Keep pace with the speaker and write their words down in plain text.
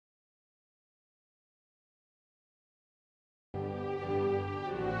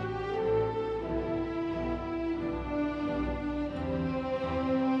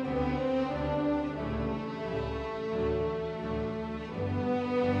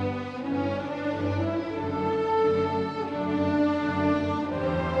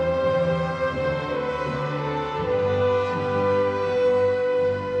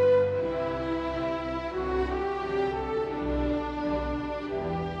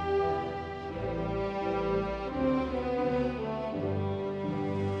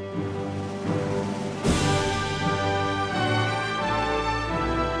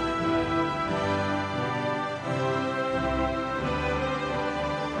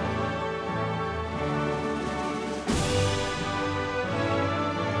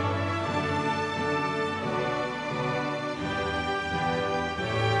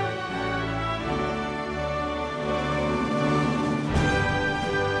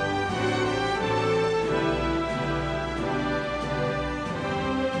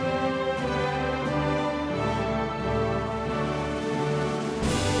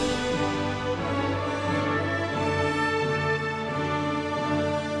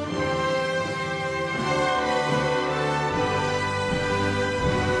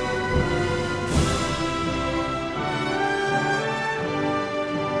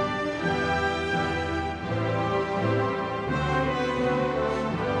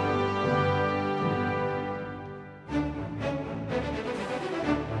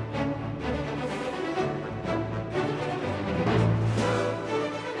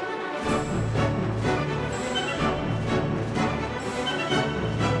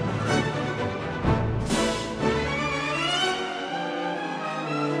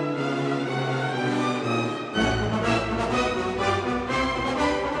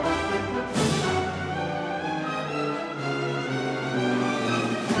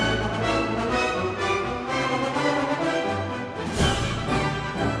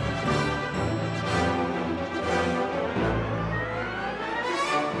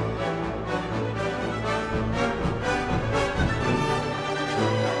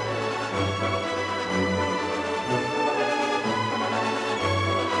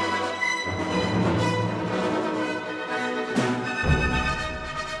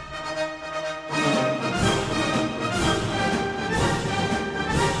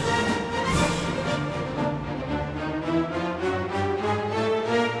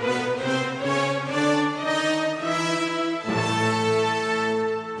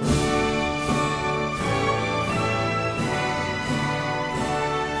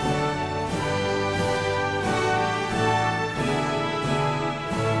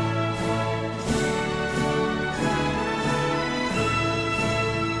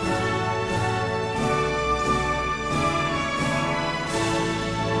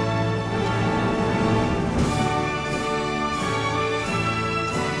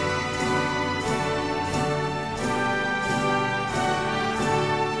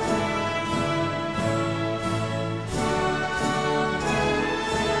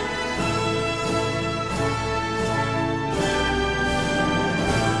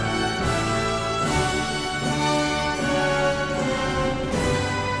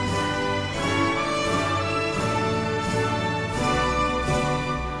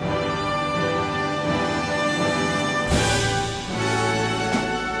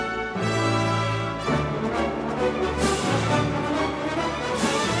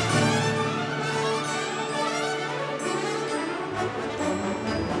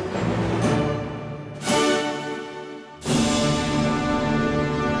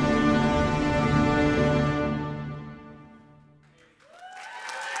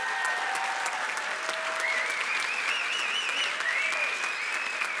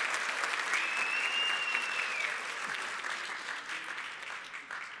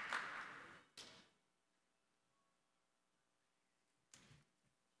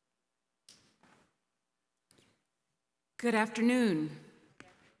Good afternoon.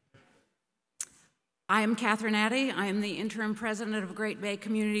 I am Catherine Addy. I am the interim president of Great Bay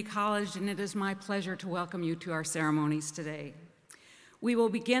Community College, and it is my pleasure to welcome you to our ceremonies today. We will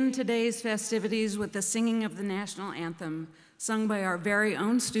begin today's festivities with the singing of the national anthem, sung by our very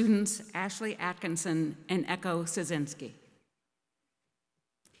own students, Ashley Atkinson and Echo Szynski.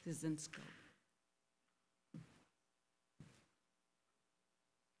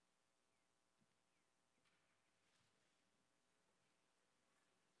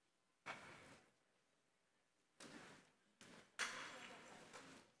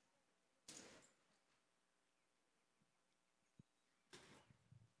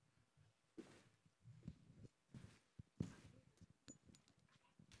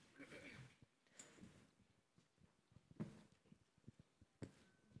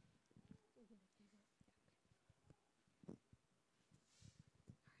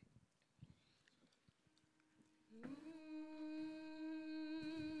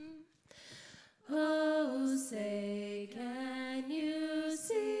 Oh, say, can you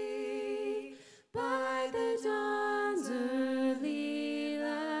see by the dawn's early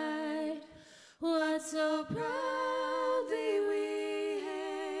light what so proudly we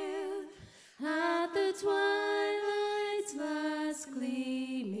hailed at the twilight's last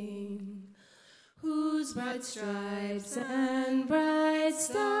gleaming, whose bright stripes and bright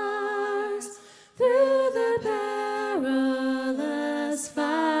stars through the perilous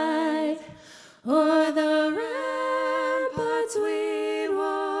fight o'er the ramparts we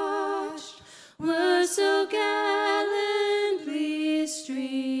watched were so gallantly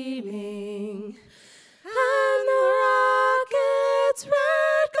streaming, and the rocket's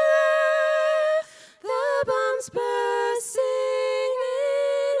red glare, the bombs bursting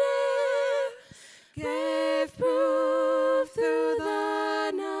in air, gave proof through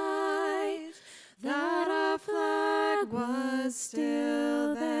the night that our flag was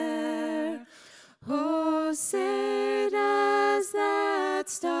still there. Oh, say does that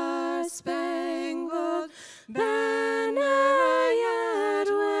star-spangled banner yet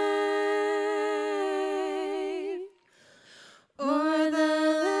wave o'er the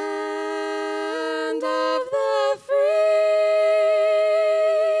land of the free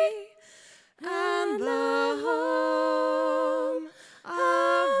and the home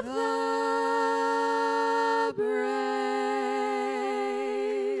of the brave?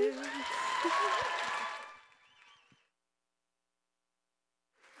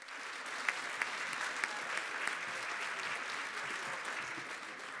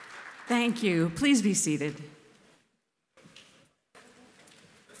 Thank you. Please be seated.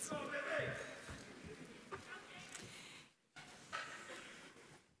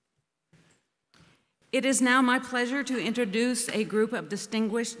 It is now my pleasure to introduce a group of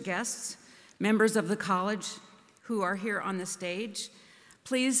distinguished guests, members of the college who are here on the stage.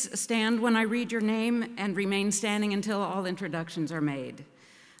 Please stand when I read your name and remain standing until all introductions are made.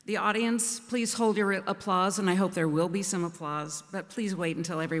 The audience, please hold your applause, and I hope there will be some applause, but please wait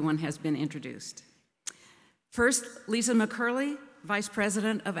until everyone has been introduced. First, Lisa McCurley, Vice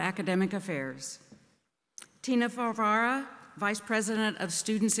President of Academic Affairs. Tina Favara, Vice President of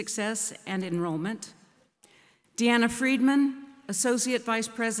Student Success and Enrollment. Deanna Friedman, Associate Vice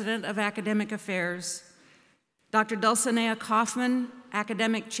President of Academic Affairs. Dr. Dulcinea Kaufman,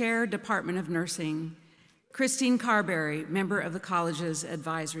 Academic Chair, Department of Nursing. Christine Carberry, member of the college's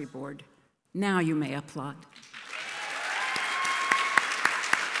advisory board. Now you may applaud.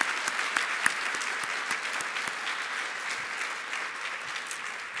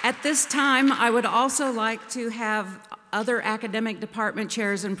 At this time, I would also like to have other academic department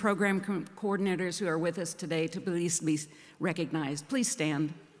chairs and program coordinators who are with us today to please be recognized. Please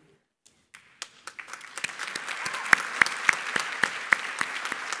stand.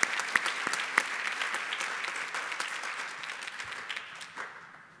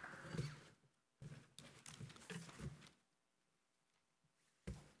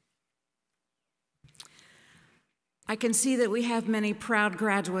 I can see that we have many proud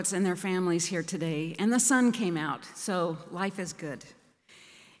graduates and their families here today, and the sun came out, so life is good.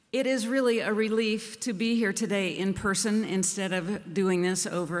 It is really a relief to be here today in person instead of doing this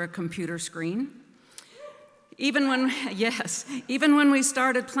over a computer screen. Even when we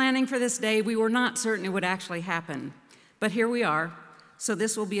started planning for this day, we were not certain it would actually happen. But here we are, so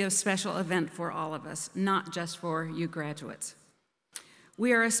this will be a special event for all of us, not just for you graduates.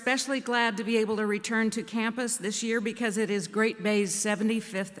 We are especially glad to be able to return to campus this year because it is Great Bay's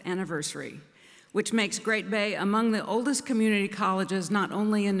 75th anniversary, which makes Great Bay among the oldest community colleges not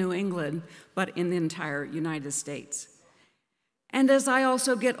only in New England, but in the entire United States. And as I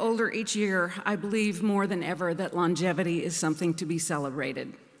also get older each year, I believe more than ever that longevity is something to be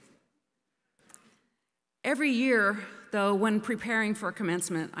celebrated. Every year, though, when preparing for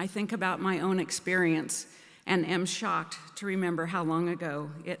commencement, I think about my own experience and am shocked to remember how long ago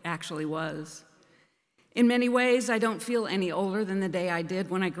it actually was. In many ways, I don't feel any older than the day I did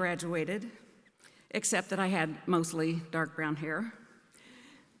when I graduated, except that I had mostly dark brown hair.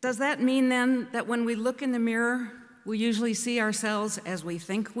 Does that mean then that when we look in the mirror, we usually see ourselves as we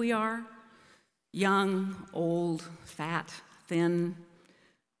think we are? Young, old, fat, thin,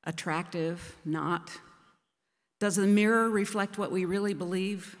 attractive, not? Does the mirror reflect what we really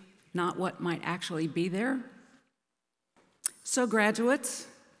believe, not what might actually be there? So graduates,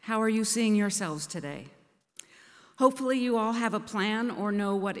 how are you seeing yourselves today? Hopefully you all have a plan or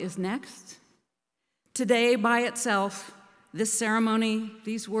know what is next. Today, by itself, this ceremony,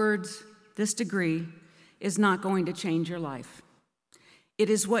 these words, this degree, is not going to change your life. It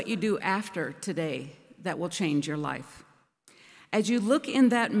is what you do after today that will change your life. As you look in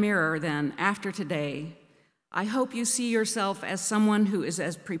that mirror then, after today, I hope you see yourself as someone who is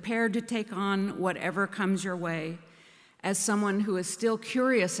as prepared to take on whatever comes your way, as someone who is still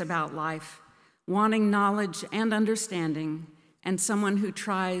curious about life, wanting knowledge and understanding, and someone who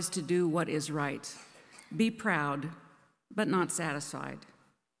tries to do what is right. Be proud, but not satisfied.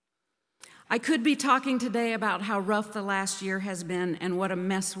 I could be talking today about how rough the last year has been and what a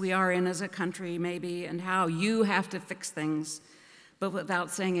mess we are in as a country, maybe, and how you have to fix things, but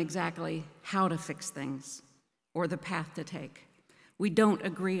without saying exactly how to fix things or the path to take. We don't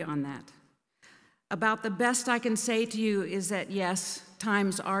agree on that. About the best I can say to you is that yes,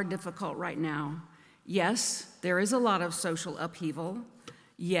 times are difficult right now. Yes, there is a lot of social upheaval.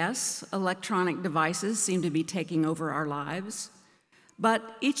 Yes, electronic devices seem to be taking over our lives.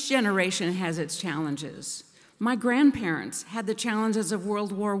 But each generation has its challenges. My grandparents had the challenges of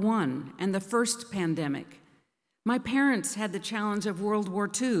World War I and the first pandemic. My parents had the challenge of World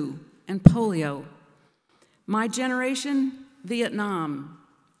War II and polio. My generation, Vietnam,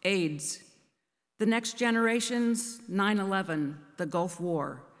 AIDS. The next generation's 9/11, the Gulf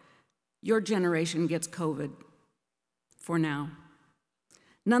War. Your generation gets COVID, for now.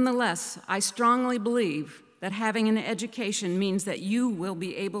 Nonetheless, I strongly believe that having an education means that you will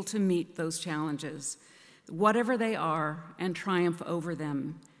be able to meet those challenges, whatever they are, and triumph over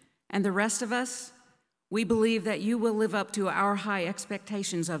them. And the rest of us, we believe that you will live up to our high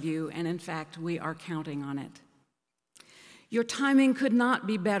expectations of you, and in fact, we are counting on it. Your timing could not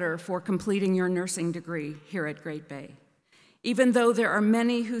be better for completing your nursing degree here at Great Bay. Even though there are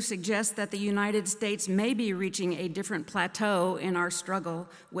many who suggest that the United States may be reaching a different plateau in our struggle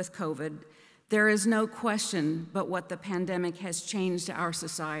with COVID, there is no question but what the pandemic has changed our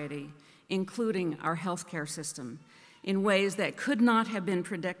society, including our healthcare system, in ways that could not have been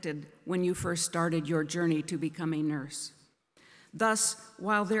predicted when you first started your journey to become a nurse. Thus,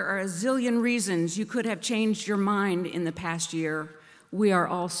 while there are a zillion reasons you could have changed your mind in the past year, we are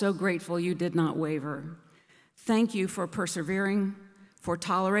all so grateful you did not waver. Thank you for persevering, for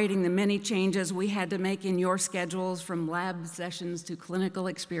tolerating the many changes we had to make in your schedules, from lab sessions to clinical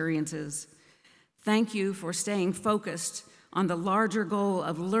experiences. Thank you for staying focused on the larger goal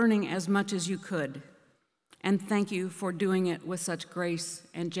of learning as much as you could. And thank you for doing it with such grace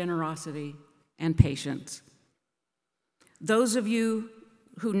and generosity and patience. Those of you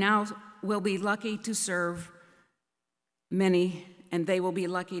who now will be lucky to serve many, and they will be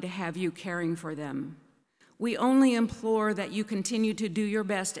lucky to have you caring for them. We only implore that you continue to do your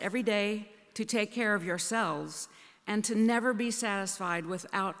best every day to take care of yourselves and to never be satisfied with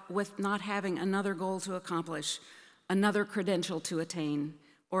not having another goal to accomplish, another credential to attain,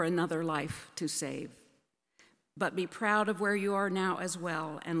 or another life to save. But be proud of where you are now as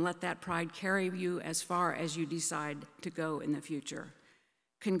well, and let that pride carry you as far as you decide to go in the future.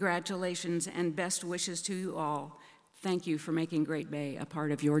 Congratulations and best wishes to you all. Thank you for making Great Bay a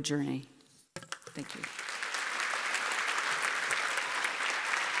part of your journey. Thank you.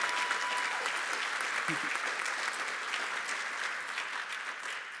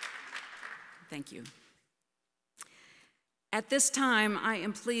 Thank you. At this time, I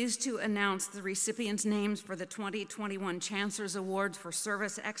am pleased to announce the recipients' names for the 2021 Chancellor's Awards for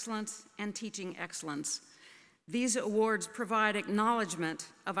Service Excellence and Teaching Excellence. These awards provide acknowledgement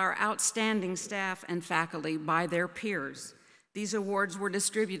of our outstanding staff and faculty by their peers. These awards were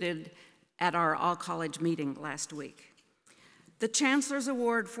distributed at our all-college meeting last week. The Chancellor's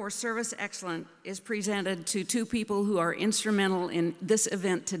Award for Service Excellence is presented to two people who are instrumental in this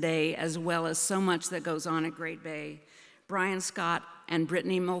event today, as well as so much that goes on at Great Bay: Brian Scott and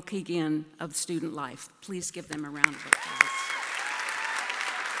Brittany Mulkegian of Student Life. Please give them a round of applause.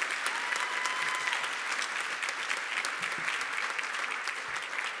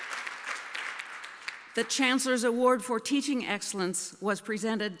 The Chancellor's Award for Teaching Excellence was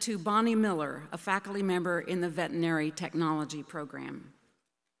presented to Bonnie Miller, a faculty member in the Veterinary Technology program.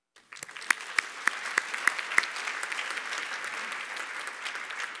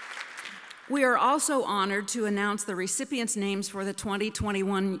 We are also honored to announce the recipients' names for the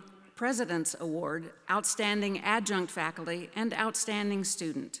 2021 President's Award, Outstanding Adjunct Faculty and Outstanding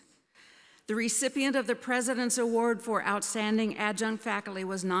Student. The recipient of the President's Award for Outstanding Adjunct Faculty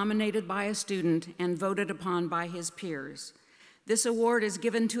was nominated by a student and voted upon by his peers. This award is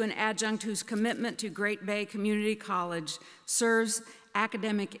given to an adjunct whose commitment to Great Bay Community College serves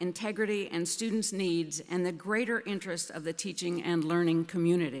academic integrity and students' needs and the greater interest of the teaching and learning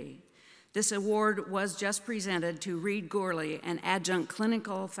community. This award was just presented to Reed Gorley, an adjunct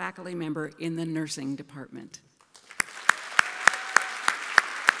clinical faculty member in the nursing department.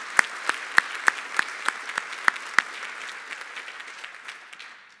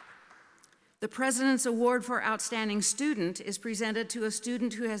 The President's Award for Outstanding Student is presented to a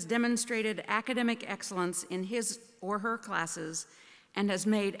student who has demonstrated academic excellence in his or her classes and has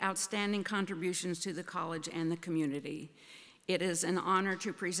made outstanding contributions to the college and the community. It is an honor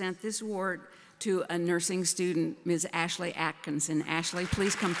to present this award to a nursing student, Ms. Ashley Atkinson. Ashley,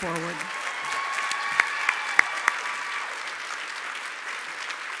 please come forward.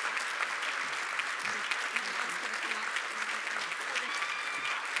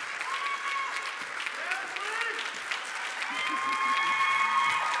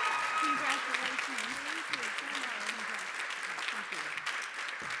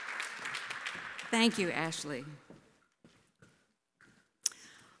 Thank you, Ashley.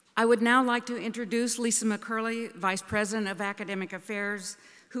 I would now like to introduce Lisa McCurley, Vice President of Academic Affairs,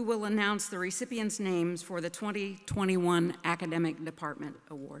 who will announce the recipients' names for the 2021 Academic Department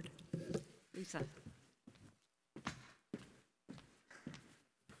Award. Lisa.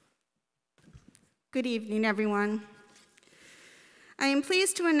 Good evening, everyone. I am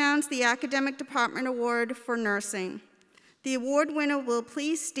pleased to announce the Academic Department Award for Nursing. The award winner will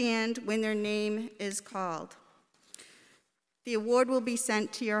please stand when their name is called. The award will be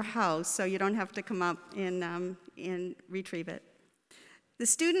sent to your house, so you don't have to come up and retrieve it. The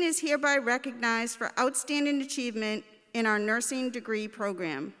student is hereby recognized for outstanding achievement in our nursing degree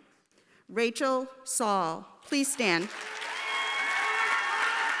program. Rachel Saul, please stand.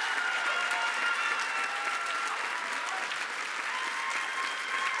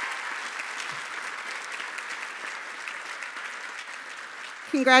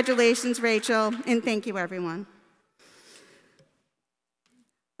 Congratulations, Rachel, and thank you, everyone.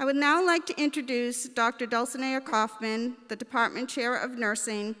 I would now like to introduce Dr. Dulcinea Kaufman, the Department Chair of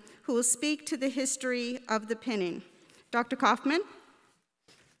Nursing, who will speak to the history of the pinning. Dr. Kaufman?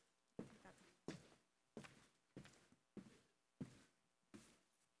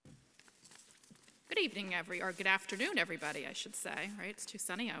 Good evening, or good afternoon, everybody, I should say, right? It's too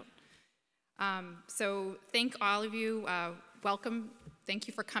sunny out. So thank all of you, welcome. Thank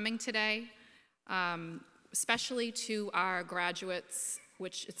you for coming today, especially to our graduates,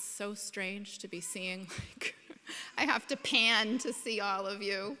 which it's so strange to be seeing, like, I have to pan to see all of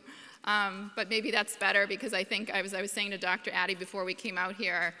you. But maybe that's better because I think I was saying to Dr. Addy before we came out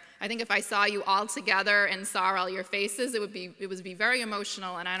here, I think if I saw you all together and saw all your faces, it would be very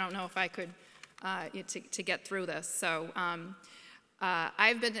emotional, and I don't know if I could to get through this. So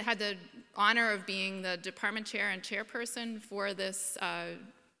I've had the honor of being the department chair and chairperson for this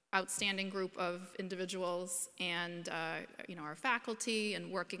outstanding group of individuals and our faculty and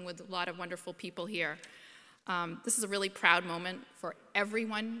working with a lot of wonderful people here. This is a really proud moment for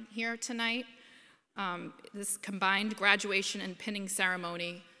everyone here tonight. This combined graduation and pinning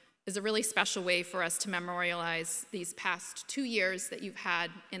ceremony is a really special way for us to memorialize these past 2 years that you've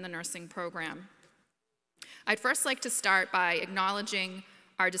had in the nursing program. I'd first like to start by acknowledging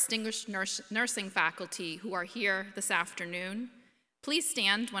our distinguished nursing faculty who are here this afternoon. Please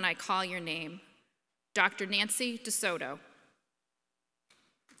stand when I call your name. Dr. Nancy DeSoto,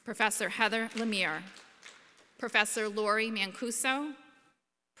 Professor Heather Lemire, Professor Lori Mancuso,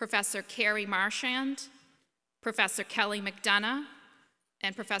 Professor Carrie Marchand, Professor Kelly McDonough,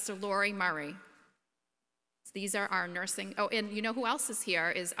 and Professor Lori Murray. So these are our nursing, oh, and you know who else is here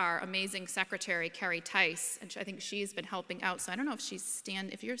is our amazing secretary, Carrie Tice, and I think she's been helping out, so I don't know if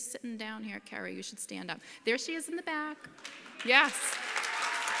if you're sitting down here, Carrie, you should stand up. There she is in the back. Yes.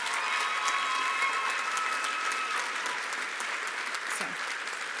 So,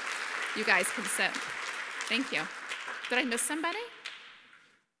 you guys can sit. Thank you. Did I miss somebody?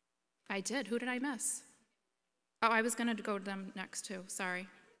 I did. Who did I miss? Oh, I was going to go to them next too. Sorry.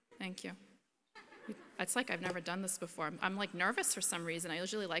 Thank you. It's like I've never done this before. I'm like nervous for some reason. I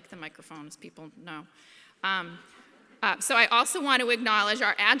usually like the microphone, as people know. So I also want to acknowledge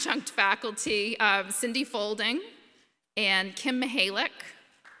our adjunct faculty, Cindy Folding and Kim Mihalik.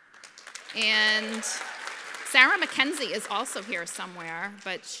 And Sarah McKenzie is also here somewhere,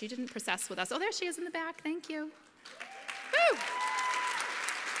 but she didn't process with us. Oh, there she is in the back. Thank you. Woo!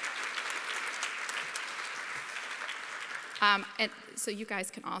 And so you guys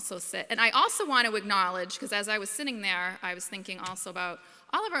can also sit. And I also want to acknowledge, because as I was sitting there, I was thinking also about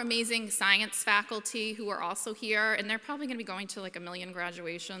all of our amazing science faculty who are also here, and they're probably going to be going to like 1 million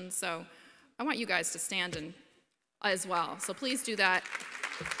graduations. So I want you guys to stand and, as well. So please do that.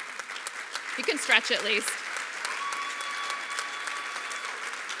 You can stretch at least.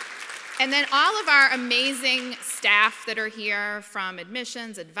 And then all of our amazing staff that are here from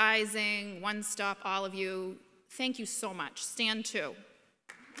admissions, advising, One Stop, all of you, thank you so much. Stand too,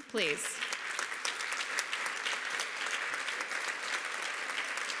 please.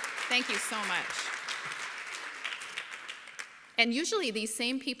 Thank you so much. And usually these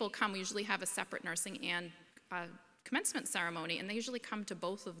same people come, we usually have a separate nursing and commencement ceremony, and they usually come to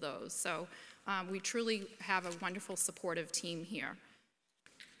both of those. So we truly have a wonderful supportive team here.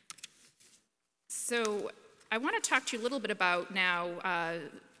 So I want to talk to you a little bit about now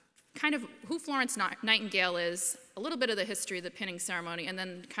kind of who Florence Nightingale is, a little bit of the history of the pinning ceremony, and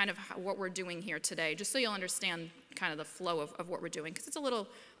then kind of what we're doing here today, just so you'll understand kind of the flow of what we're doing, because it's a little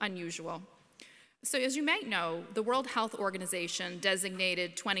unusual. So as you might know, the World Health Organization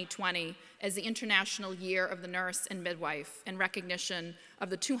designated 2020 as the International Year of the Nurse and Midwife in recognition of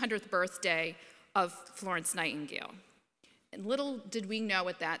the 200th birthday of Florence Nightingale. And little did we know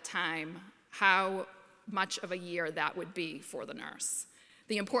at that time how much of a year that would be for the nurse.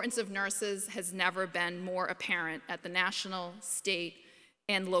 The importance of nurses has never been more apparent at the national, state,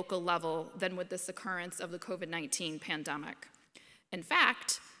 and local level than with this occurrence of the COVID-19 pandemic. In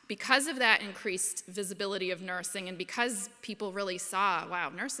fact, because of that increased visibility of nursing and because people really saw, wow,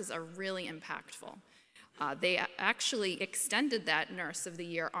 nurses are really impactful, they actually extended that Nurse of the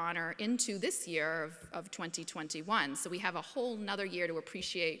Year honor into this year of 2021. So we have a whole nother year to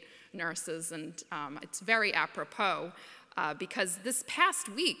appreciate nurses, and it's very apropos because this past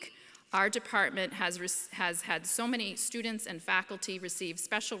week, our department has had so many students and faculty receive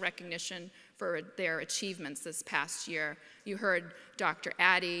special recognition for their achievements this past year. You heard Dr.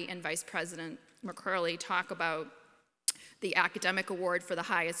 Addy and Vice President McCurley talk about the academic award for the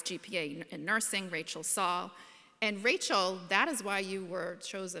highest GPA in nursing, Rachel Saul. And Rachel, that is why you were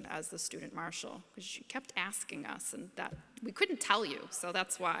chosen as the student marshal, because she kept asking us, and that we couldn't tell you, so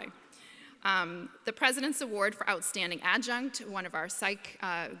that's why. The President's Award for Outstanding Adjunct, one of our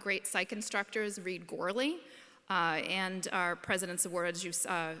great psych instructors, Reed Gorley, and our President's Award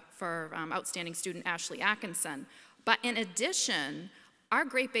for Outstanding Student, Ashley Atkinson. But in addition, our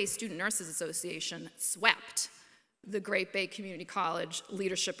Great Bay Student Nurses Association swept the Great Bay Community College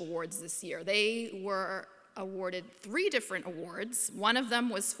Leadership Awards this year. They were awarded 3 different awards. One of them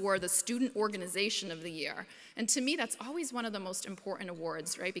was for the Student Organization of the Year. And to me, that's always one of the most important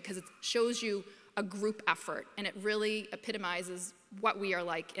awards, right? Because it shows you a group effort, and it really epitomizes what we are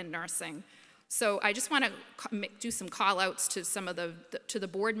like in nursing. So I just want to do some call outs to some of the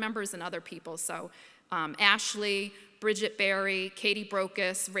board members and other people. So Ashley, Bridget Berry, Katie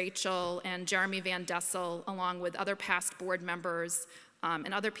Brokus, Rachel, and Jeremy Van Dessel, along with other past board members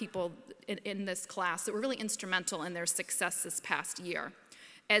and other people in this class that were really instrumental in their success this past year.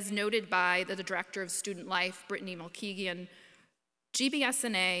 As noted by the Director of Student Life, Brittany Mulkegian,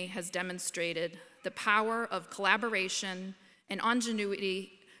 GBSNA has demonstrated the power of collaboration and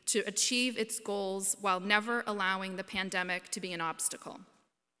ingenuity to achieve its goals while never allowing the pandemic to be an obstacle.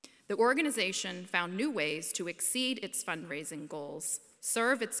 The organization found new ways to exceed its fundraising goals,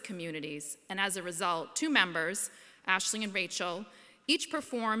 serve its communities, and as a result, 2 members, Ashley and Rachel, each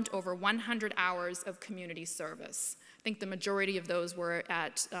performed over 100 hours of community service. I think the majority of those were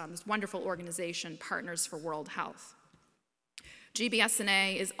at this wonderful organization, Partners for World Health.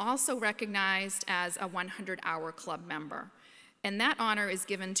 GBSNA is also recognized as a 100-hour club member, and that honor is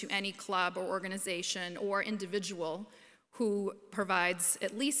given to any club or organization or individual who provides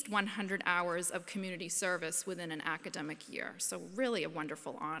at least 100 hours of community service within an academic year. So really a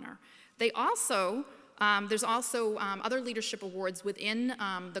wonderful honor. They also, there's also other leadership awards within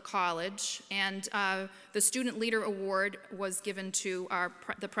the college, and the Student Leader Award was given to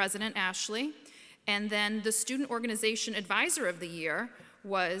the president, Ashley, and then the Student Organization Advisor of the Year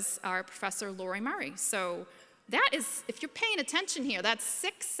was our Professor Lori Murray. So that is, if you're paying attention here, that's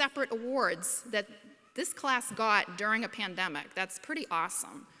 6 separate awards that this class got during a pandemic. That's pretty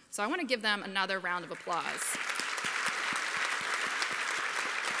awesome. So I want to give them another round of applause.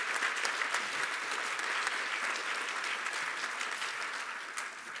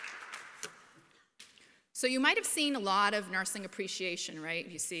 So you might have seen a lot of nursing appreciation, right?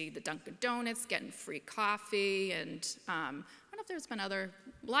 You see the Dunkin' Donuts getting free coffee, and I don't know if there's been a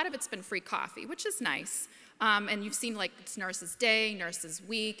lot of it's been free coffee, which is nice. And you've seen like it's Nurses Day, Nurses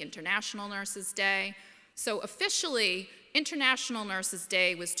Week, International Nurses Day. So officially, International Nurses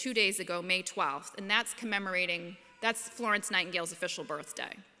Day was 2 days ago, May 12th, and that's Florence Nightingale's official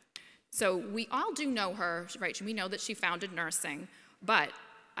birthday. So we all do know her, right? We know that she founded nursing, but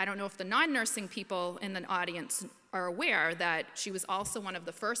I don't know if the non-nursing people in the audience are aware that she was also one of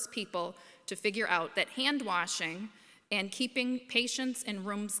the first people to figure out that hand washing and keeping patients in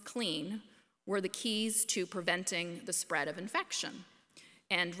rooms clean were the keys to preventing the spread of infection.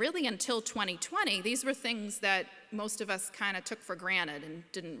 And really until 2020, these were things that most of us kind of took for granted and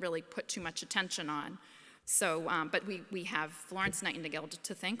didn't really put too much attention on. So, but we have Florence Nightingale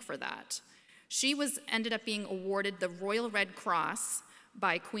to thank for that. She ended up being awarded the Royal Red Cross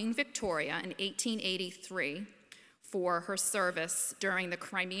by Queen Victoria in 1883 for her service during the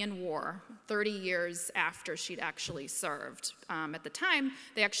Crimean War, 30 years after she'd actually served. At the time,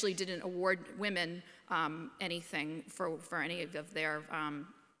 they actually didn't award women anything for any of their,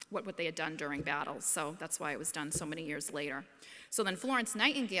 what they had done during battles, so that's why it was done so many years later. So then Florence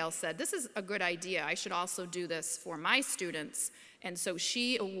Nightingale said, this is a good idea, I should also do this for my students, and so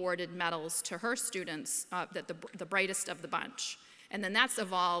she awarded medals to her students, the brightest of the bunch. And then that's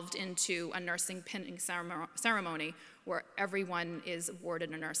evolved into a nursing pinning ceremony where everyone is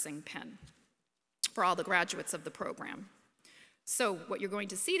awarded a nursing pin for all the graduates of the program. So what you're going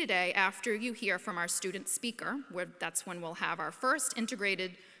to see today, after you hear from our student speaker, that's when we'll have our first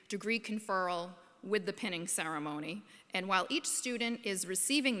integrated degree conferral with the pinning ceremony. And while each student is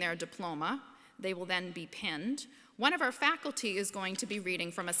receiving their diploma, they will then be pinned. One of our faculty is going to be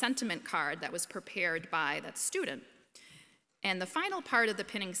reading from a sentiment card that was prepared by that student. And the final part of the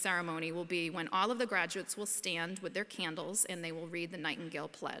pinning ceremony will be when all of the graduates will stand with their candles and they will read the Nightingale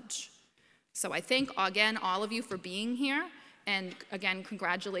Pledge. So I thank, again, all of you for being here, and again,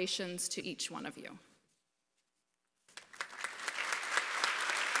 congratulations to each one of you.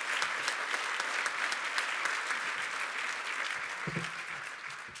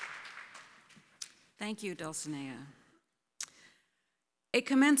 Thank you, Dulcinea. A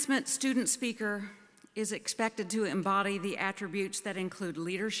commencement student speaker is expected to embody the attributes that include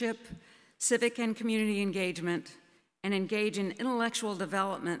leadership, civic and community engagement, and engage in intellectual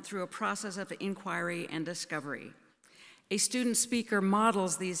development through a process of inquiry and discovery. A student speaker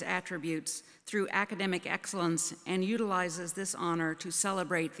models these attributes through academic excellence and utilizes this honor to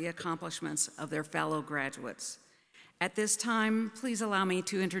celebrate the accomplishments of their fellow graduates. At this time, please allow me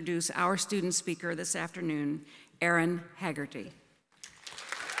to introduce our student speaker this afternoon, Erin Haggerty.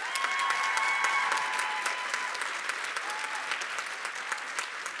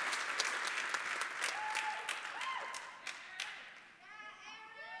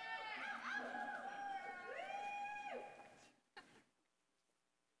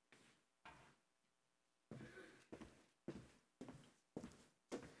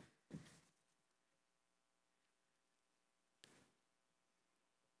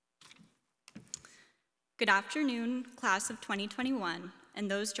 Good afternoon, class of 2021,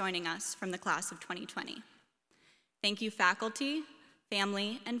 and those joining us from the class of 2020. Thank you, faculty,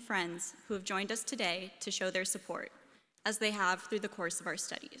 family, and friends who have joined us today to show their support, as they have through the course of our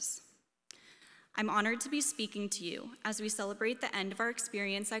studies. I'm honored to be speaking to you as we celebrate the end of our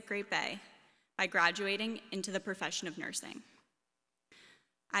experience at Great Bay by graduating into the profession of nursing.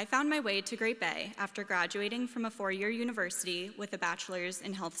 I found my way to Great Bay after graduating from a four-year university with a bachelor's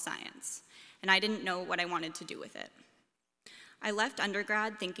in health science, and I didn't know what I wanted to do with it. I left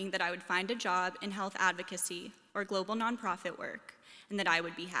undergrad thinking that I would find a job in health advocacy or global nonprofit work, and that I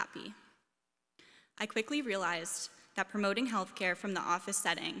would be happy. I quickly realized that promoting healthcare from the office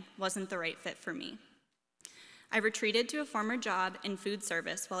setting wasn't the right fit for me. I retreated to a former job in food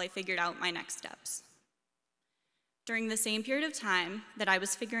service while I figured out my next steps. During the same period of time that I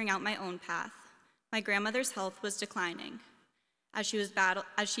was figuring out my own path, my grandmother's health was declining, as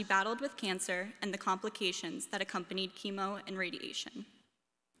she battled with cancer and the complications that accompanied chemo and radiation.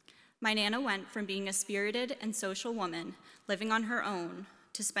 My Nana went from being a spirited and social woman living on her own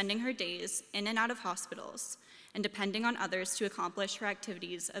to spending her days in and out of hospitals and depending on others to accomplish her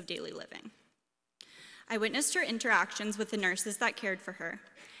activities of daily living. I witnessed her interactions with the nurses that cared for her,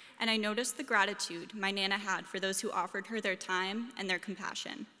 and I noticed the gratitude my Nana had for those who offered her their time and their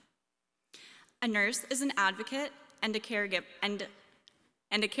compassion. A nurse is an advocate and a caregiver, and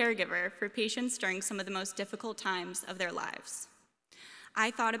and a caregiver for patients during some of the most difficult times of their lives. I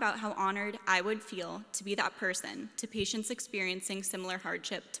thought about how honored I would feel to be that person to patients experiencing similar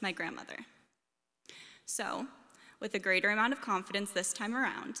hardship to my grandmother. So, with a greater amount of confidence this time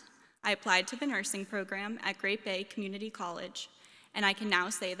around, I applied to the nursing program at Great Bay Community College, and I can now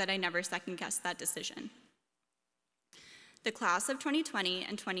say that I never second-guessed that decision. The class of 2020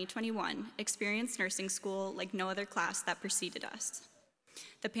 and 2021 experienced nursing school like no other class that preceded us.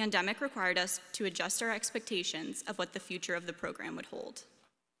 The pandemic required us to adjust our expectations of what the future of the program would hold.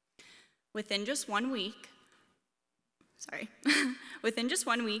 Within just 1 week,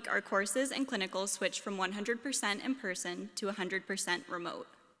 our courses and clinicals switched from 100% in person to 100% remote.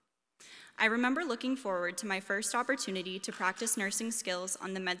 I remember looking forward to my first opportunity to practice nursing skills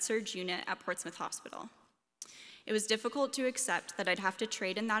on the med-surg unit at Portsmouth Hospital. It was difficult to accept that I'd have to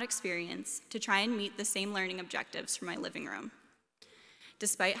trade in that experience to try and meet the same learning objectives from my living room.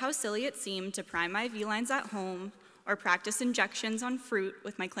 Despite how silly it seemed to prime my IV lines at home or practice injections on fruit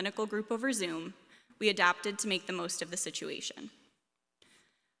with my clinical group over Zoom, we adapted to make the most of the situation.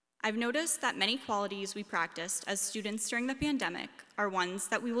 I've noticed that many qualities we practiced as students during the pandemic are ones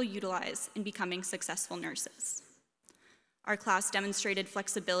that we will utilize in becoming successful nurses. Our class demonstrated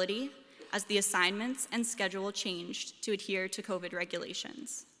flexibility as the assignments and schedule changed to adhere to COVID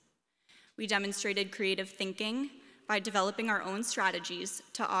regulations. We demonstrated creative thinking by developing our own strategies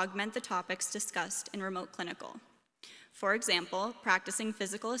to augment the topics discussed in remote clinical. For example, practicing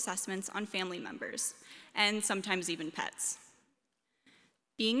physical assessments on family members, and sometimes even pets.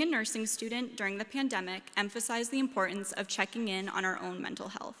 Being a nursing student during the pandemic emphasized the importance of checking in on our own mental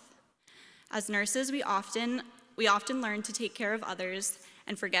health. As nurses, we often learn to take care of others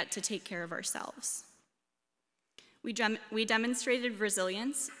and forget to take care of ourselves. We demonstrated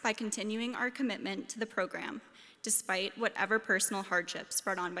resilience by continuing our commitment to the program, despite whatever personal hardships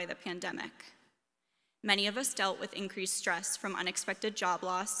brought on by the pandemic. Many of us dealt with increased stress from unexpected job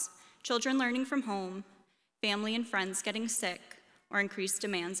loss, children learning from home, family and friends getting sick, or increased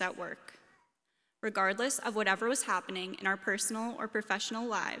demands at work. Regardless of whatever was happening in our personal or professional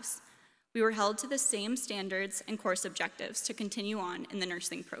lives, we were held to the same standards and course objectives to continue on in the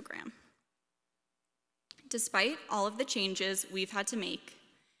nursing program. Despite all of the changes we've had to make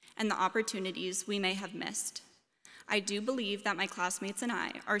and the opportunities we may have missed, I do believe that my classmates and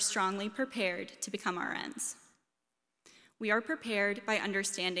I are strongly prepared to become RNs. We are prepared by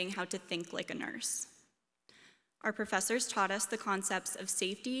understanding how to think like a nurse. Our professors taught us the concepts of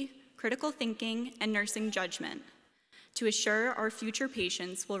safety, critical thinking, and nursing judgment to assure our future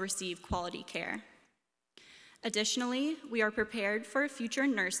patients will receive quality care. Additionally, we are prepared for a future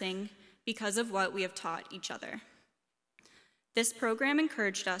in nursing because of what we have taught each other. This program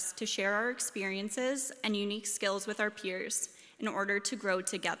encouraged us to share our experiences and unique skills with our peers in order to grow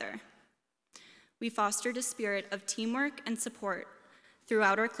together. We fostered a spirit of teamwork and support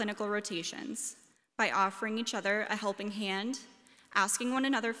throughout our clinical rotations by offering each other a helping hand, asking one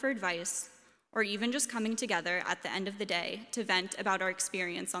another for advice, or even just coming together at the end of the day to vent about our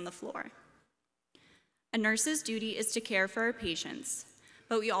experience on the floor. A nurse's duty is to care for our patients,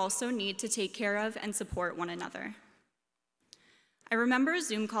 but we also need to take care of and support one another. I remember a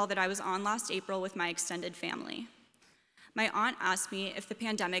Zoom call that I was on last April with my extended family. My aunt asked me if the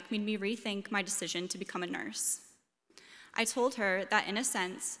pandemic made me rethink my decision to become a nurse. I told her that in a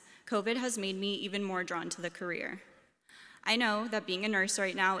sense, COVID has made me even more drawn to the career. I know that being a nurse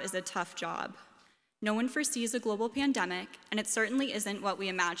right now is a tough job. No one foresees a global pandemic, and it certainly isn't what we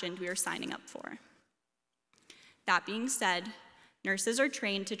imagined we were signing up for. That being said, nurses are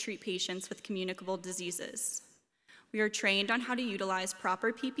trained to treat patients with communicable diseases. We are trained on how to utilize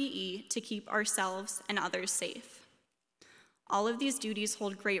proper PPE to keep ourselves and others safe. All of these duties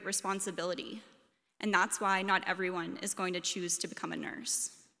hold great responsibility, and that's why not everyone is going to choose to become a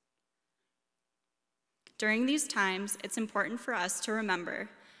nurse. During these times, it's important for us to remember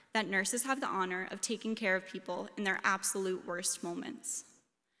that nurses have the honor of taking care of people in their absolute worst moments.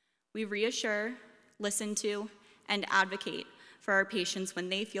 We reassure, listen to, and advocate for our patients when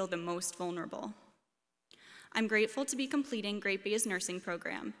they feel the most vulnerable. I'm grateful to be completing Great Bay's nursing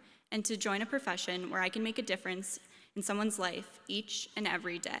program and to join a profession where I can make a difference in someone's life each and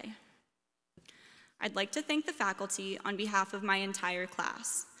every day. I'd like to thank the faculty on behalf of my entire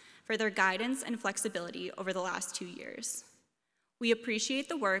class for their guidance and flexibility over the last 2 years. We appreciate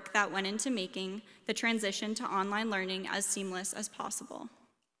the work that went into making the transition to online learning as seamless as possible.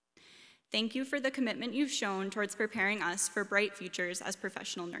 Thank you for the commitment you've shown towards preparing us for bright futures as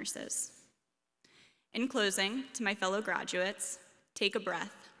professional nurses. In closing, to my fellow graduates, take a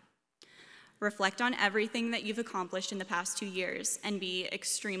breath. Reflect on everything that you've accomplished in the past 2 years and be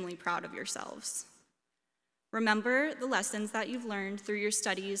extremely proud of yourselves. Remember the lessons that you've learned through your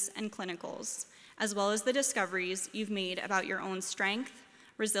studies and clinicals, as well as the discoveries you've made about your own strength,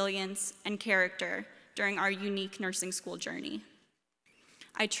 resilience, and character during our unique nursing school journey.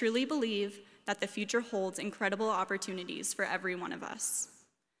 I truly believe that the future holds incredible opportunities for every one of us.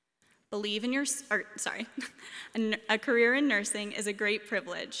 A career in nursing is a great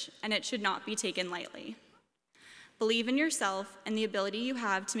privilege, and it should not be taken lightly. Believe in yourself and the ability you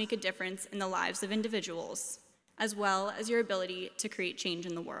have to make a difference in the lives of individuals, as well as your ability to create change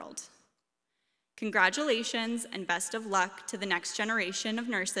in the world. Congratulations and best of luck to the next generation of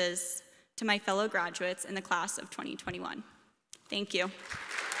nurses, to my fellow graduates in the class of 2021. Thank you.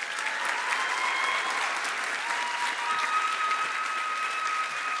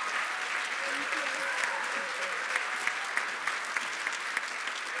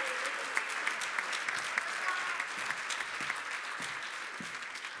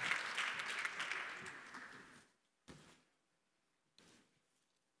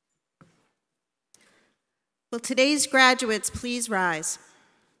 Will today's graduates please rise?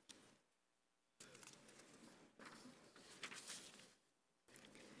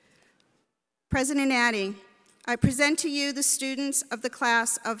 President Addy, I present to you the students of the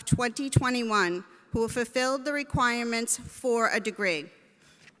class of 2021 who have fulfilled the requirements for a degree.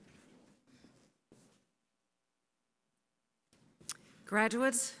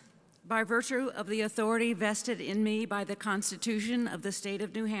 Graduates, by virtue of the authority vested in me by the Constitution of the State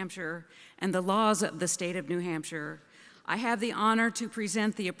of New Hampshire and the laws of the State of New Hampshire, I have the honor to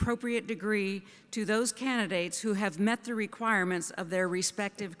present the appropriate degree to those candidates who have met the requirements of their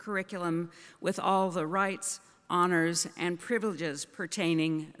respective curriculum with all the rights, honors, and privileges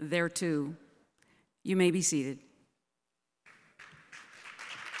pertaining thereto. You may be seated.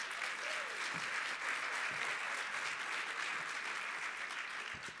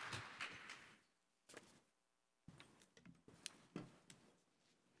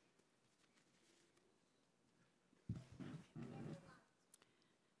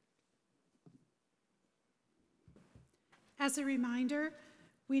 As a reminder,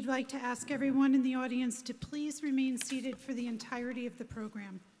 we'd like to ask everyone in the audience to please remain seated for the entirety of the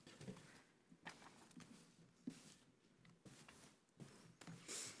program.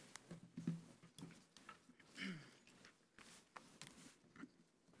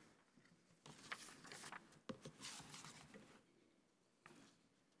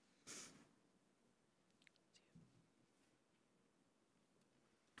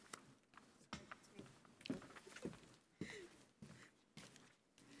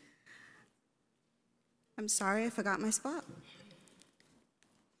 I'm sorry, I forgot my spot.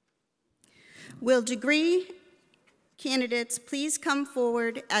 Will degree candidates please come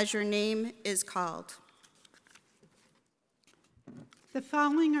forward as your name is called? The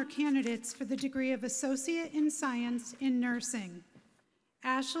following are candidates for the degree of Associate in Science in Nursing.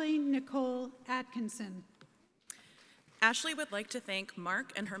 Ashley Nicole Atkinson. Ashley would like to thank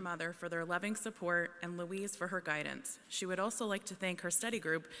Mark and her mother for their loving support and Louise for her guidance. She would also like to thank her study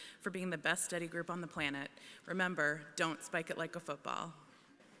group for being the best study group on the planet. Remember, don't spike it like a football.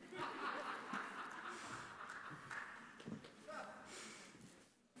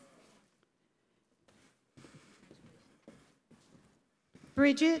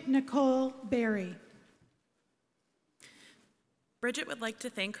 Bridget Nicole Berry. Bridget would like to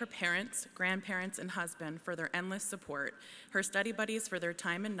thank her parents, grandparents, and husband for their endless support, her study buddies for their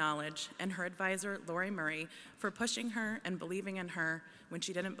time and knowledge, and her advisor, Lori Murray, for pushing her and believing in her when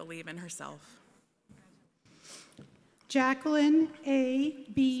she didn't believe in herself. Jacqueline A.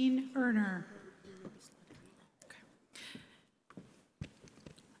 Bean Erner.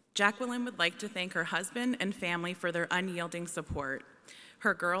 Jacqueline would like to thank her husband and family for their unyielding support,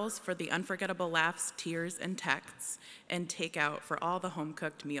 her girls for the unforgettable laughs, tears, and texts, and takeout for all the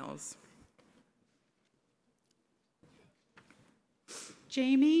home-cooked meals.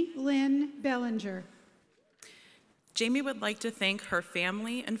 Jamie Lynn Bellinger. Jamie would like to thank her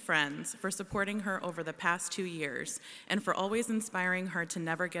family and friends for supporting her over the past 2 years and for always inspiring her to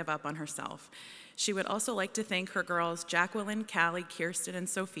never give up on herself. She would also like to thank her girls, Jacqueline, Callie, Kirsten, and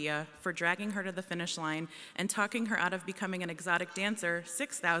Sophia, for dragging her to the finish line and talking her out of becoming an exotic dancer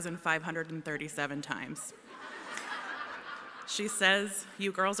 6,537 times. She says,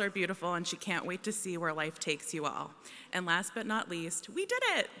 "You girls are beautiful," and she can't wait to see where life takes you all. And last but not least, we did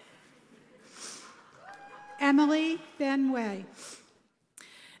it! Emily Benway.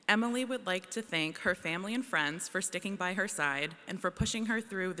 Emily would like to thank her family and friends for sticking by her side and for pushing her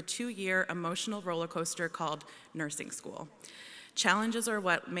through the 2-year emotional roller coaster called nursing school. Challenges are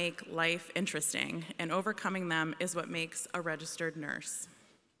what make life interesting, and overcoming them is what makes a registered nurse.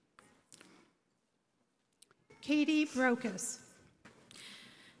 Katie Brokus.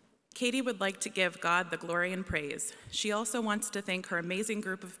 Katie would like to give God the glory and praise. She also wants to thank her amazing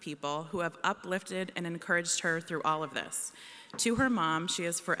group of people who have uplifted and encouraged her through all of this. To her mom, she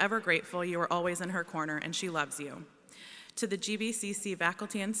is forever grateful you are always in her corner and she loves you. To the GBCC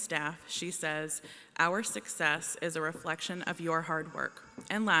faculty and staff, she says, our success is a reflection of your hard work.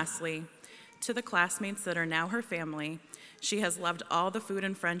 And lastly, to the classmates that are now her family, she has loved all the food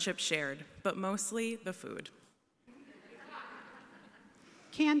and friendship shared, but mostly the food.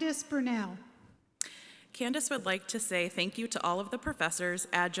 Candace Burnell. Candace would like to say thank you to all of the professors,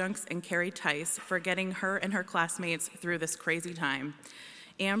 adjuncts, and Carrie Tice for getting her and her classmates through this crazy time.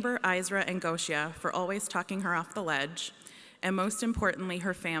 Amber, Isra, and Goshia for always talking her off the ledge, and most importantly,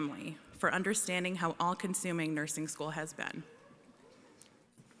 her family for understanding how all-consuming nursing school has been.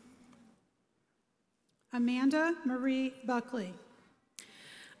 Amanda Marie Buckley.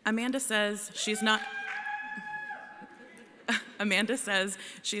 Amanda says she's not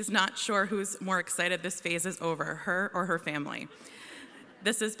sure who's more excited this phase is over, her or her family.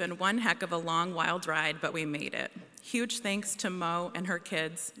 This has been one heck of a long, wild ride, but we made it. Huge thanks to Mo and her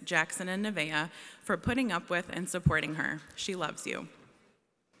kids, Jackson and Nevaeh, for putting up with and supporting her. She loves you.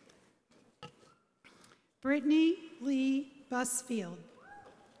 Brittany Lee Busfield.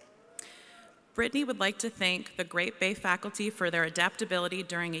 Brittany would like to thank the Great Bay faculty for their adaptability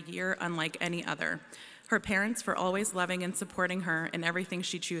during a year unlike any other. Her parents for always loving and supporting her in everything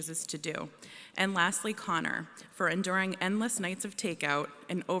she chooses to do. And lastly, Connor for enduring endless nights of takeout,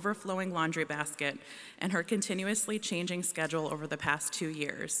 an overflowing laundry basket, and her continuously changing schedule over the past 2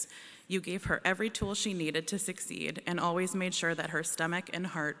 years. You gave her every tool she needed to succeed and always made sure that her stomach and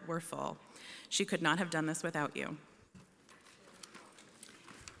heart were full. She could not have done this without you.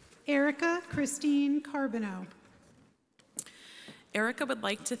 Erica Christine Carbonneau. Erica would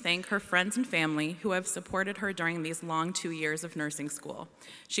like to thank her friends and family who have supported her during these long 2 years of nursing school.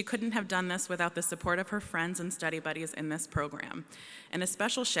 She couldn't have done this without the support of her friends and study buddies in this program. And a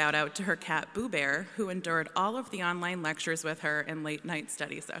special shout out to her cat Boo Bear, who endured all of the online lectures with her and late night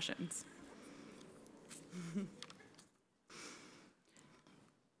study sessions.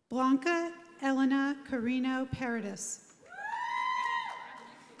 Blanca Elena Carino Paradis.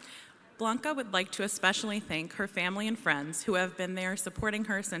 Blanca would like to especially thank her family and friends who have been there supporting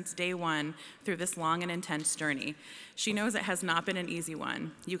her since day one through this long and intense journey. She knows it has not been an easy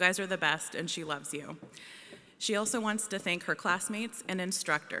one. You guys are the best, and she loves you. She also wants to thank her classmates and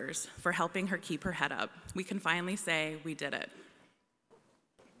instructors for helping her keep her head up. We can finally say we did it.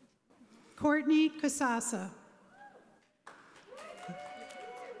 Courtney Casasa.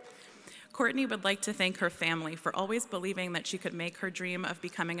 Courtney would like to thank her family for always believing that she could make her dream of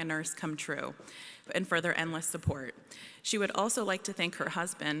becoming a nurse come true and for their endless support. She would also like to thank her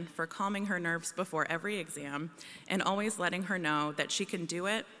husband for calming her nerves before every exam and always letting her know that she can do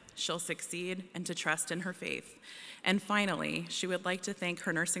it, she'll succeed, and to trust in her faith. And finally, she would like to thank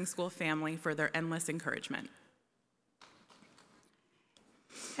her nursing school family for their endless encouragement.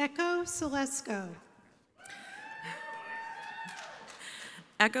 Echo Celesco.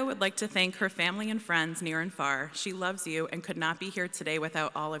 Echo would like to thank her family and friends near and far. She loves you and could not be here today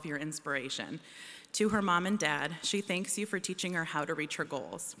without all of your inspiration. To her mom and dad, she thanks you for teaching her how to reach her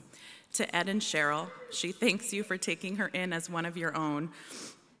goals. To Ed and Cheryl, she thanks you for taking her in as one of your own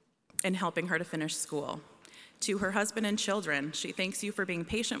and helping her to finish school. To her husband and children, she thanks you for being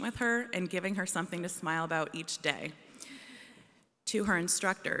patient with her and giving her something to smile about each day. To her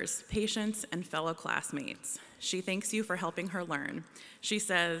instructors, patients, and fellow classmates, she thanks you for helping her learn. She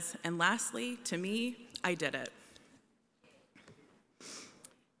says, and lastly, to me, I did it.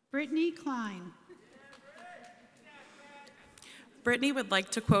 Brittany Klein. Brittany would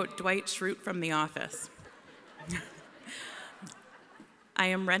like to quote Dwight Schrute from The Office. I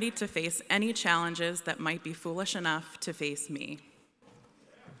am ready to face any challenges that might be foolish enough to face me.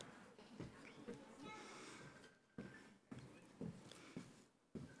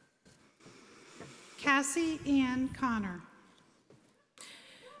 Cassie Ann Connor.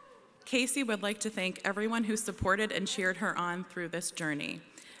 Casey would like to thank everyone who supported and cheered her on through this journey,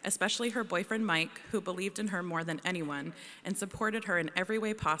 especially her boyfriend Mike, who believed in her more than anyone and supported her in every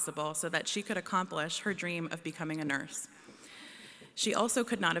way possible so that she could accomplish her dream of becoming a nurse. She also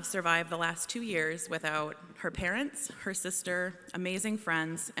could not have survived the last 2 years without her parents, her sister, amazing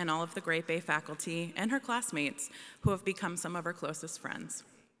friends, and all of the Great Bay faculty and her classmates who have become some of her closest friends.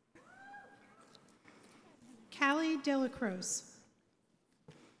 Callie Delacroix.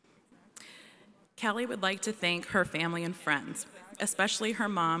 Callie would like to thank her family and friends, especially her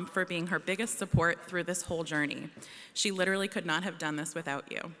mom, for being her biggest support through this whole journey. She literally could not have done this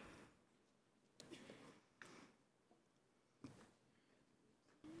without you.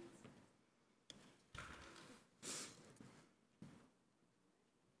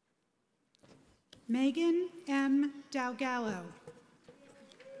 Megan M. Dalgallo.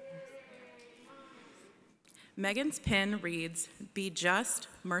 Megan's pin reads, "Be just,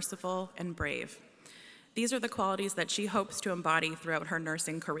 merciful, and brave." These are the qualities that she hopes to embody throughout her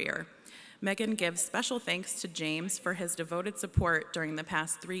nursing career. Megan gives special thanks to James for his devoted support during the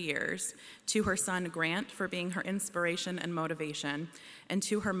past 3 years, to her son Grant for being her inspiration and motivation, and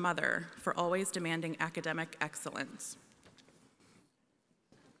to her mother for always demanding academic excellence.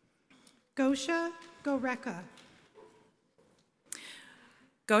 Gosha Goreka.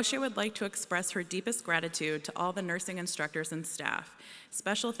 Gosha would like to express her deepest gratitude to all the nursing instructors and staff.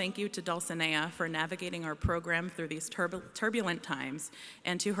 Special thank you to Dulcinea for navigating our program through these turbulent times,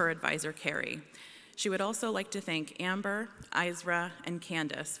 and to her advisor, Carrie. She would also like to thank Amber, Isra, and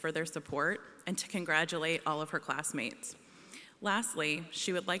Candace for their support, and to congratulate all of her classmates. Lastly,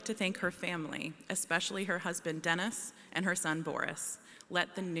 she would like to thank her family, especially her husband, Dennis, and her son, Boris.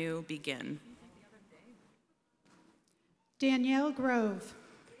 Let the new begin. Danielle Grove.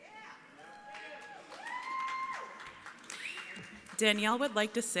 Danielle would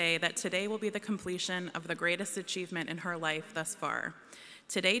like to say that today will be the completion of the greatest achievement in her life thus far.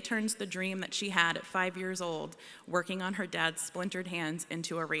 Today turns the dream that she had at 5 years old, working on her dad's splintered hands,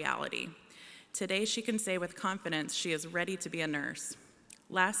 into a reality. Today she can say with confidence she is ready to be a nurse.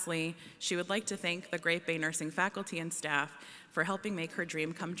 Lastly, she would like to thank the Great Bay Nursing faculty and staff for helping make her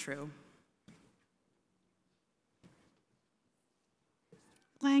dream come true.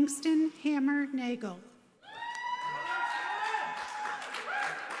 Langston Hammer Nagel.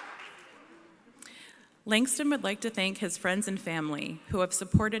 Langston would like to thank his friends and family who have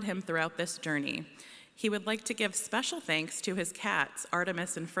supported him throughout this journey. He would like to give special thanks to his cats,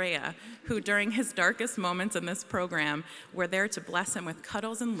 Artemis and Freya, who during his darkest moments in this program were there to bless him with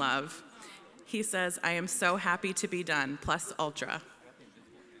cuddles and love. He says, "I am so happy to be done, plus ultra."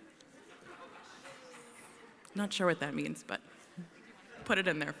 Not sure what that means, but put it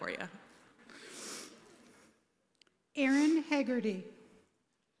in there for you. Erin Hegarty.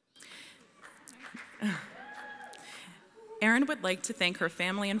 Erin would like to thank her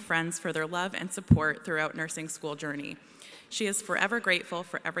family and friends for their love and support throughout nursing school journey. She is forever grateful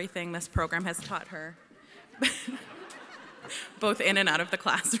for everything this program has taught her, both in and out of the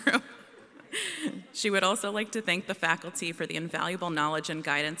classroom. She would also like to thank the faculty for the invaluable knowledge and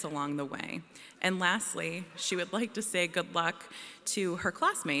guidance along the way. And lastly, she would like to say good luck to her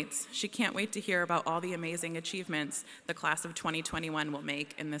classmates. She can't wait to hear about all the amazing achievements the class of 2021 will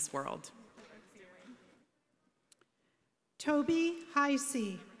make in this world. Toby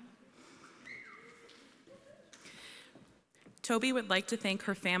Heisey. Toby would like to thank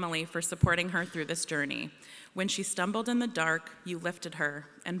her family for supporting her through this journey. When she stumbled in the dark, you lifted her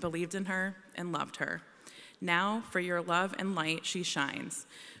and believed in her and loved her. Now, for your love and light, she shines.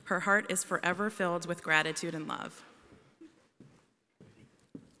 Her heart is forever filled with gratitude and love.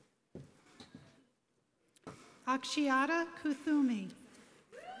 Akshiata Kuthumi.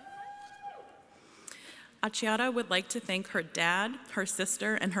 Achiata would like to thank her dad, her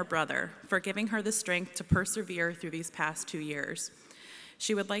sister, and her brother for giving her the strength to persevere through these past 2 years.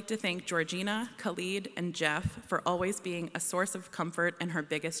 She would like to thank Georgina, Khalid, and Jeff for always being a source of comfort and her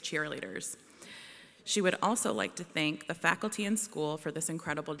biggest cheerleaders. She would also like to thank the faculty and school for this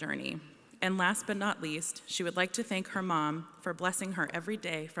incredible journey. And last but not least, she would like to thank her mom for blessing her every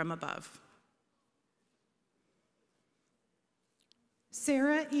day from above.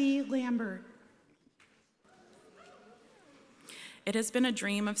 Sarah E. Lambert. It has been a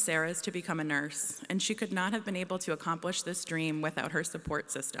dream of Sarah's to become a nurse, and she could not have been able to accomplish this dream without her support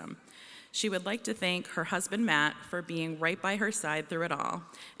system. She would like to thank her husband, Matt, for being right by her side through it all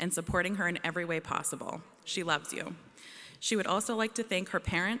and supporting her in every way possible. She loves you. She would also like to thank her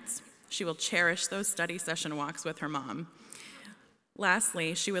parents. She will cherish those study session walks with her mom.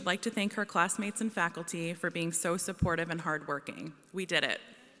 Lastly, she would like to thank her classmates and faculty for being so supportive and hardworking. We did it.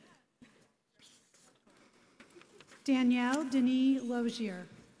 Danielle Denis Logier.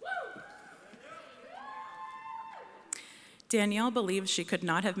 Danielle believes she could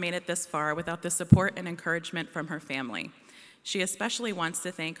not have made it this far without the support and encouragement from her family. She especially wants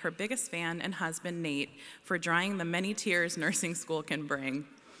to thank her biggest fan and husband, Nate, for drying the many tears nursing school can bring.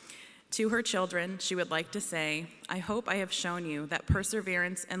 To her children, she would like to say, "I hope I have shown you that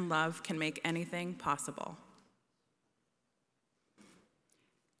perseverance and love can make anything possible."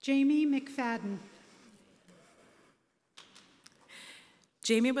 Jamie McFadden.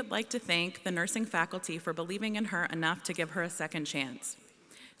 Jamie would like to thank the nursing faculty for believing in her enough to give her a second chance.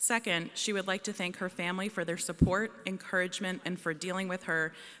 Second, she would like to thank her family for their support, encouragement, and for dealing with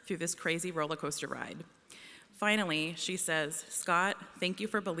her through this crazy roller coaster ride. Finally, she says, Scott, thank you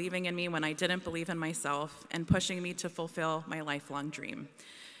for believing in me when I didn't believe in myself and pushing me to fulfill my lifelong dream.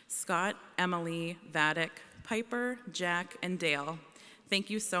 Scott, Emily, Vadik, Piper, Jack, and Dale, thank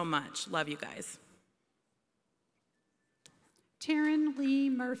you so much. Love you guys. Taryn Lee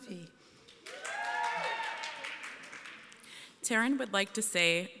Murphy. Taryn would like to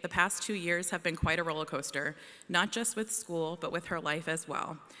say the past 2 years have been quite a roller coaster, not just with school, but with her life as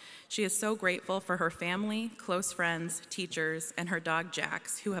well. She is so grateful for her family, close friends, teachers, and her dog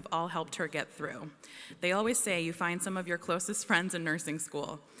Jax, who have all helped her get through. They always say you find some of your closest friends in nursing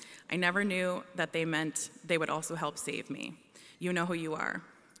school. I never knew that they meant they would also help save me. You know who you are.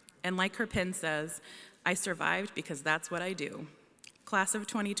 And like her pin says, I survived because that's what I do. Class of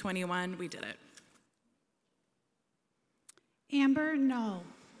 2021, we did it. Amber Null.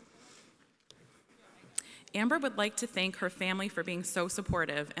 Amber would like to thank her family for being so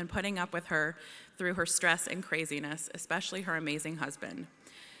supportive and putting up with her through her stress and craziness, especially her amazing husband.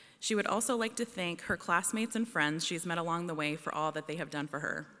 She would also like to thank her classmates and friends she's met along the way for all that they have done for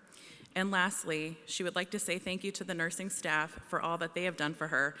her. And lastly, she would like to say thank you to the nursing staff for all that they have done for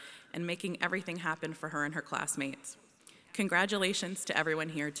her and making everything happen for her and her classmates. Congratulations to everyone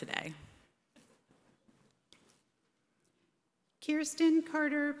here today. Kirsten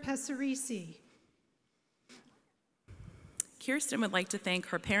Carter Pesarisi. Kirsten would like to thank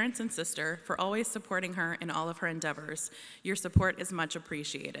her parents and sister for always supporting her in all of her endeavors. Your support is much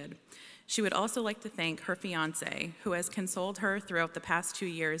appreciated. She would also like to thank her fiance, who has consoled her throughout the past 2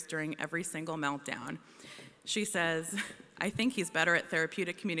 years during every single meltdown. She says, I think he's better at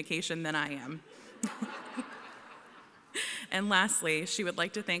therapeutic communication than I am. And lastly, she would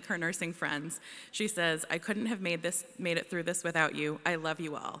like to thank her nursing friends. She says, I couldn't have made it through this without you. I love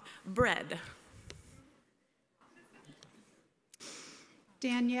you all. Bread.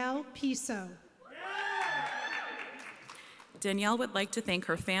 Danielle Piso. Danielle would like to thank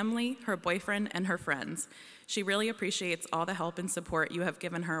her family, her boyfriend, and her friends. She really appreciates all the help and support you have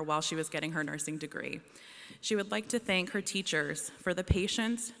given her while she was getting her nursing degree. She would like to thank her teachers for the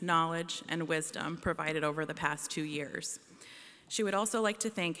patience, knowledge, and wisdom provided over the past 2 years. She would also like to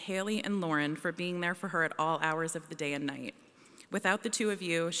thank Haley and Lauren for being there for her at all hours of the day and night. Without the two of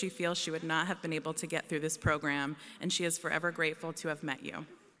you, she feels she would not have been able to get through this program, and she is forever grateful to have met you.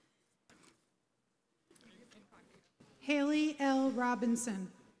 Haley L. Robinson.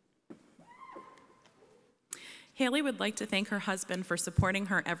 Haley would like to thank her husband for supporting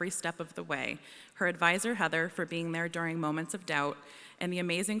her every step of the way, her advisor Heather for being there during moments of doubt, and the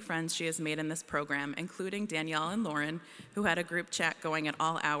amazing friends she has made in this program, including Danielle and Lauren, who had a group chat going at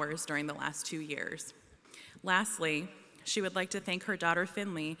all hours during the last 2 years. Lastly, she would like to thank her daughter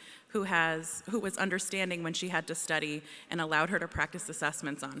Finley, who was understanding when she had to study and allowed her to practice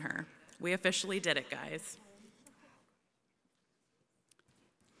assessments on her. We officially did it, guys.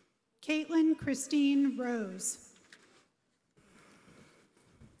 Caitlin Christine Rose.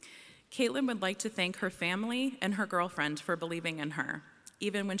 Caitlin would like to thank her family and her girlfriend for believing in her,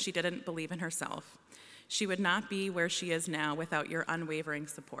 even when she didn't believe in herself. She would not be where she is now without your unwavering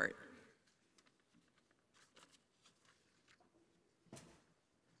support.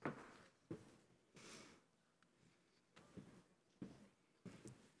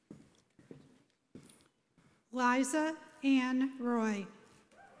 Liza Ann Roy.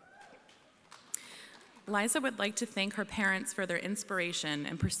 Liza would like to thank her parents for their inspiration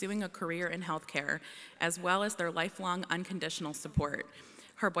in pursuing a career in healthcare, as well as their lifelong unconditional support.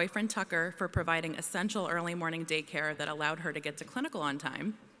 Her boyfriend Tucker for providing essential early morning daycare that allowed her to get to clinical on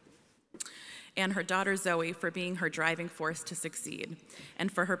time, and her daughter Zoe for being her driving force to succeed,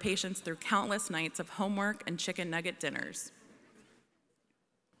 and for her patience through countless nights of homework and chicken nugget dinners.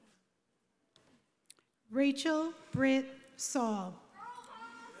 Rachel Britt Saul.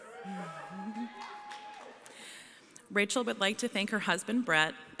 Rachel would like to thank her husband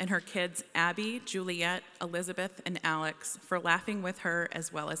Brett and her kids Abby, Juliet, Elizabeth, and Alex for laughing with her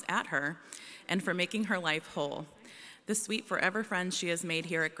as well as at her, and for making her life whole. The sweet forever friends she has made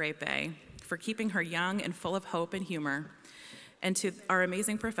here at Great Bay, for keeping her young and full of hope and humor, and to our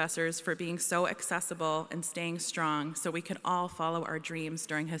amazing professors for being so accessible and staying strong so we can all follow our dreams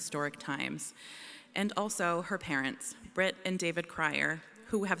during historic times. And also her parents, Britt and David Cryer,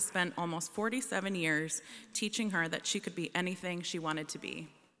 who have spent almost 47 years teaching her that she could be anything she wanted to be.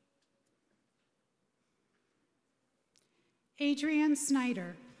 Adrienne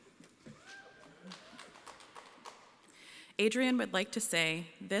Snyder. Adrian would like to say,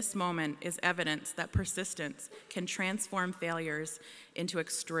 this moment is evidence that persistence can transform failures into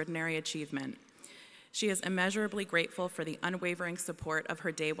extraordinary achievement. She is immeasurably grateful for the unwavering support of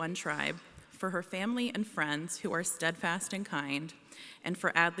her Day One tribe, for her family and friends who are steadfast and kind, and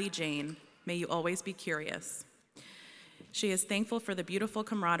for Adley Jane, may you always be curious. She is thankful for the beautiful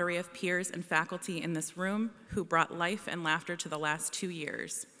camaraderie of peers and faculty in this room who brought life and laughter to the last 2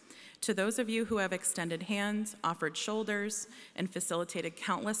 years. To those of you who have extended hands, offered shoulders, and facilitated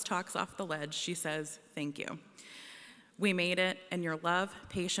countless talks off the ledge, she says, thank you. We made it, and your love,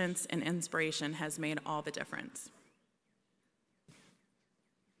 patience, and inspiration has made all the difference.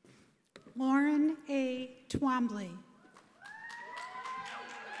 Lauren A. Twombly.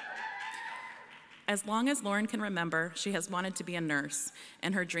 As long as Lauren can remember, she has wanted to be a nurse,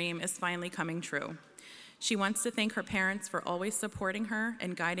 and her dream is finally coming true. She wants to thank her parents for always supporting her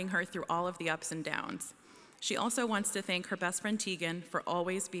and guiding her through all of the ups and downs. She also wants to thank her best friend Tegan for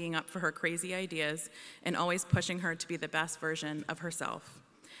always being up for her crazy ideas and always pushing her to be the best version of herself.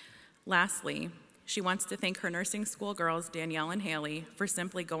 Lastly, she wants to thank her nursing school girls, Danielle and Haley, for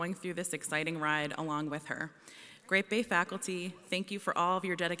simply going through this exciting ride along with her. Great Bay faculty, thank you for all of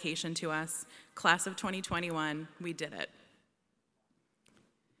your dedication to us. Class of 2021, we did it.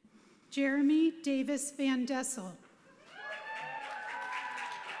 Jeremy Davis Van Dessel.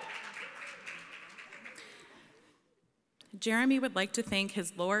 Jeremy would like to thank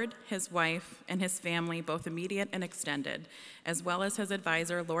his Lord, his wife, and his family, both immediate and extended, as well as his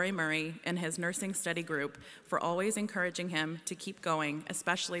advisor, Lori Murray, and his nursing study group for always encouraging him to keep going,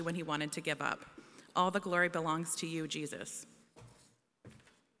 especially when he wanted to give up. All the glory belongs to you, Jesus.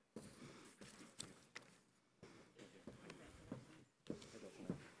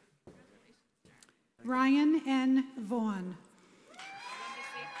 Ryan N. Vaughn.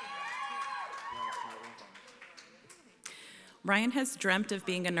 Ryan has dreamt of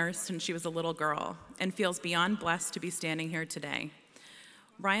being a nurse since she was a little girl and feels beyond blessed to be standing here today.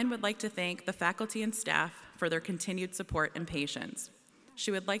 Ryan would like to thank the faculty and staff for their continued support and patience. She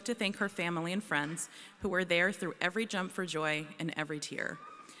would like to thank her family and friends who were there through every jump for joy and every tear.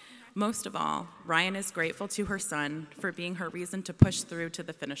 Most of all, Ryan is grateful to her son for being her reason to push through to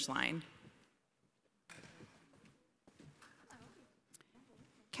the finish line.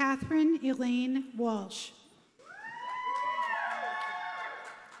 Catherine Elaine Walsh.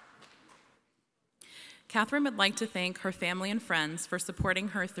 Catherine would like to thank her family and friends for supporting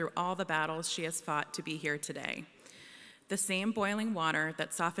her through all the battles she has fought to be here today. The same boiling water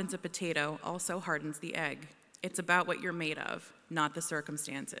that softens a potato also hardens the egg. It's about what you're made of, not the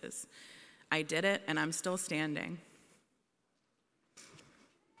circumstances. I did it, and I'm still standing.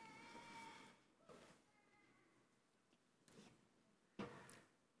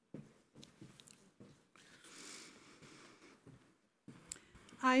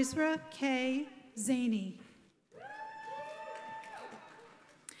 Isra K. Zaney.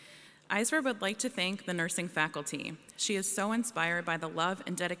 Isra would like to thank the nursing faculty. She is so inspired by the love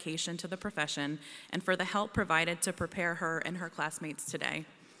and dedication to the profession and for the help provided to prepare her and her classmates today.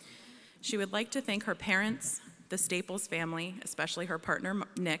 She would like to thank her parents, the Staples family, especially her partner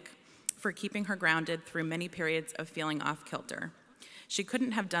Nick, for keeping her grounded through many periods of feeling off kilter. She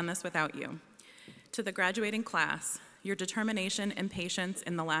couldn't have done this without you. To the graduating class, your determination and patience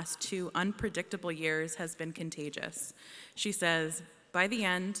in the last 2 unpredictable years has been contagious. She says, by the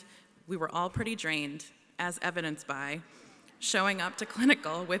end, we were all pretty drained, as evidenced by showing up to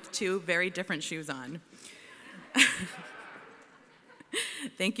clinical with 2 very different shoes on.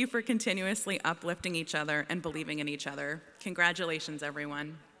 Thank you for continuously uplifting each other and believing in each other. Congratulations,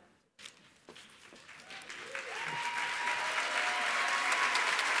 everyone.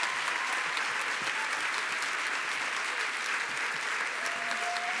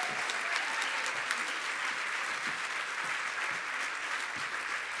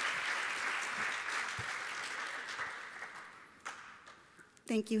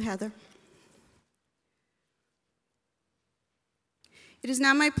 Thank you, Heather. It is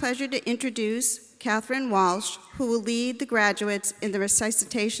now my pleasure to introduce Catherine Walsh, who will lead the graduates in the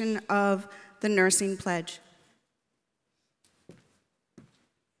recitation of the Nursing Pledge.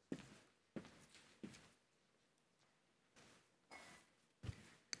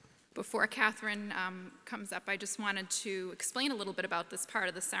 Before Catherine comes up, I just wanted to explain a little bit about this part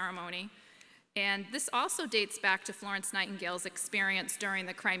of the ceremony. And this also dates back to Florence Nightingale's experience during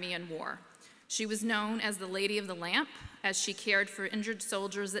the Crimean War. She was known as the Lady of the Lamp, as she cared for injured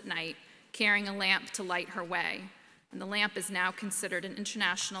soldiers at night, carrying a lamp to light her way. And the lamp is now considered an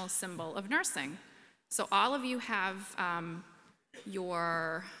international symbol of nursing. So all of you have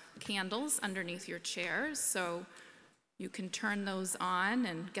your candles underneath your chairs. So You can turn those on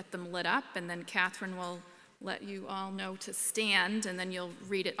and get them lit up, and then Catherine will let you all know to stand, and then you'll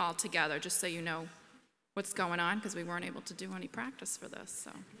read it all together, just so you know what's going on, because we weren't able to do any practice for this.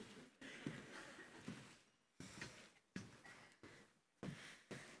 So.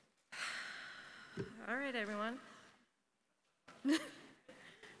 All right, everyone.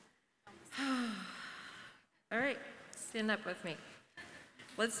 All right, stand up with me.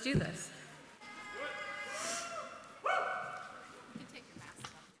 Let's do this.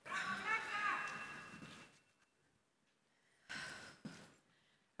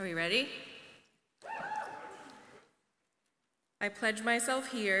 Are we ready? I pledge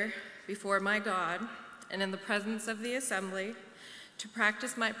myself here before my God and in the presence of the assembly to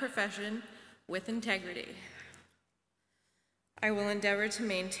practice my profession with integrity. I will endeavor to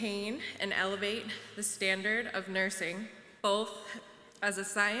maintain and elevate the standard of nursing, both as a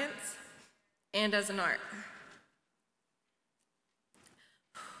science and as an art.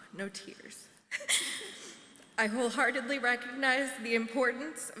 No tears. I wholeheartedly recognize the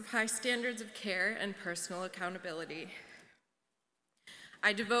importance of high standards of care and personal accountability.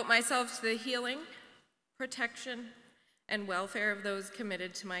 I devote myself to the healing, protection, and welfare of those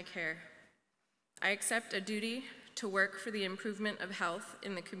committed to my care. I accept a duty to work for the improvement of health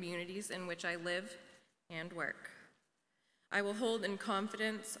in the communities in which I live and work. I will hold in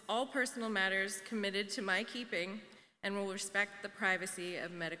confidence all personal matters committed to my keeping and will respect the privacy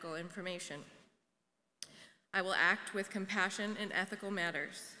of medical information. I will act with compassion in ethical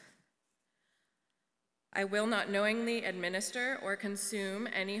matters. I will not knowingly administer or consume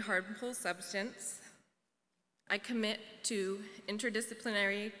any harmful substance. I commit to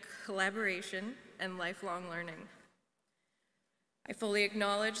interdisciplinary collaboration and lifelong learning. I fully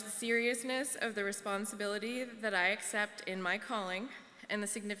acknowledge the seriousness of the responsibility that I accept in my calling and the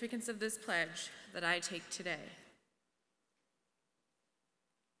significance of this pledge that I take today.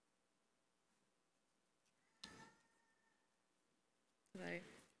 Did I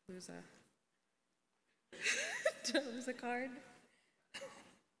lose did I lose a card?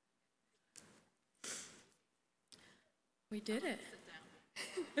 We did it.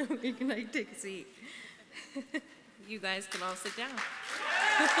 We can take a seat. You guys can all sit down.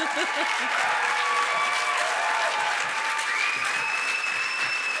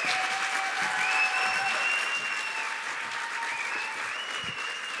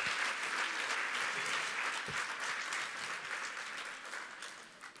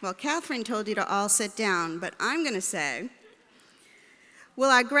 Well, Catherine told you to all sit down, but I'm going to say,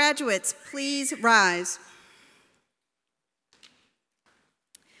 will our graduates please rise?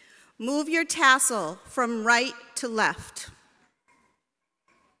 Move your tassel from right to left.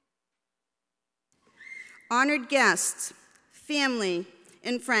 Honored guests, family,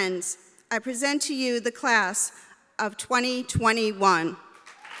 and friends, I present to you the class of 2021.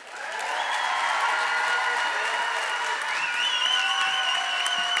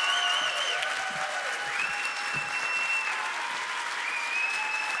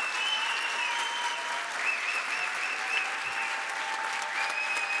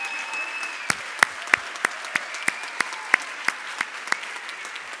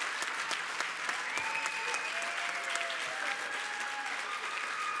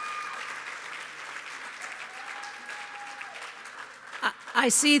 I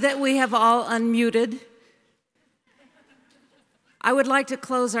see that we have all unmuted. I would like to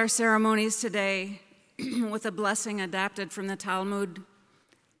close our ceremonies today with a blessing adapted from the Talmud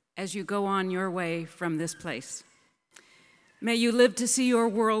as you go on your way from this place. May you live to see your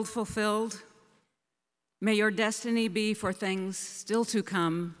world fulfilled. May your destiny be for things still to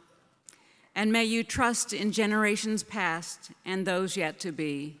come. And may you trust in generations past and those yet to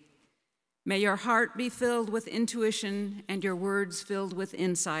be. May your heart be filled with intuition and your words filled with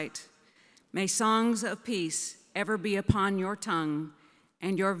insight. May songs of peace ever be upon your tongue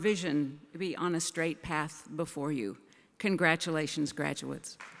and your vision be on a straight path before you. Congratulations,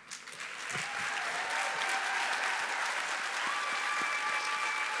 graduates.